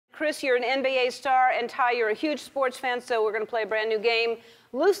Chris, you're an NBA star, and Ty, you're a huge sports fan, so we're going to play a brand new game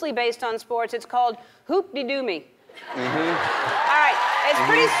loosely based on sports. It's called Dee Do Me. All right, it's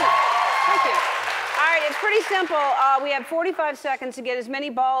pretty Thank you. All right, it's pretty simple. We have 45 seconds to get as many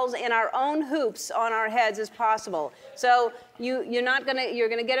balls in our own hoops on our heads as possible. So you're gonna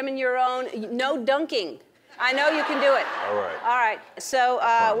get them in your own. No dunking. I know you can do it. All right. All right. So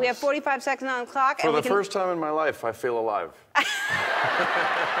we have 45 seconds on the clock. For the first time in my life, I feel alive.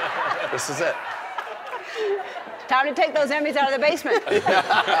 This is it. Time to take those Emmys out of the basement. I'm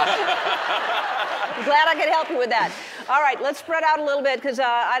glad I could help you with that. All right, let's spread out a little bit because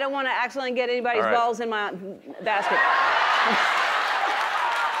I don't want to accidentally get anybody's balls in my basket.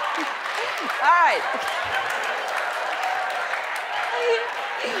 All right.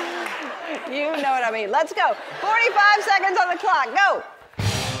 You know what I mean. Let's go. 45 seconds on the clock. Go.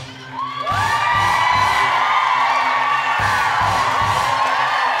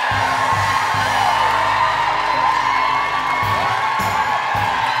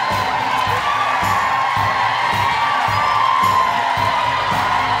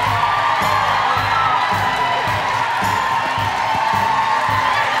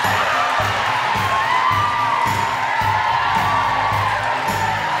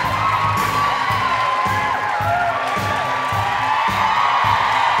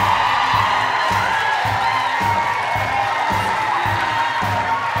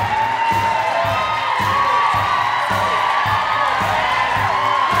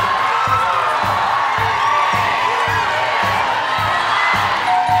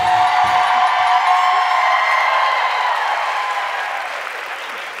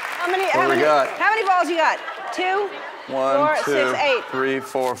 How many balls you got? 2, 4, 6, 8. 3,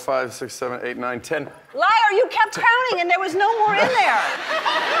 4, 5, 6, 7, 8, 9, 10. Liar, you kept counting and there was no more in there.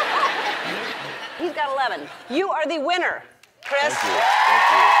 He's got 11. You are the winner, Chris. Thank you. Thank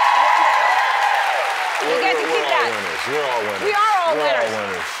you. You get to keep that. We're all winners. We are all winners. We're all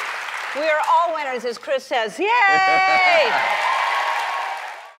winners. We are all winners, as Chris says. Yay!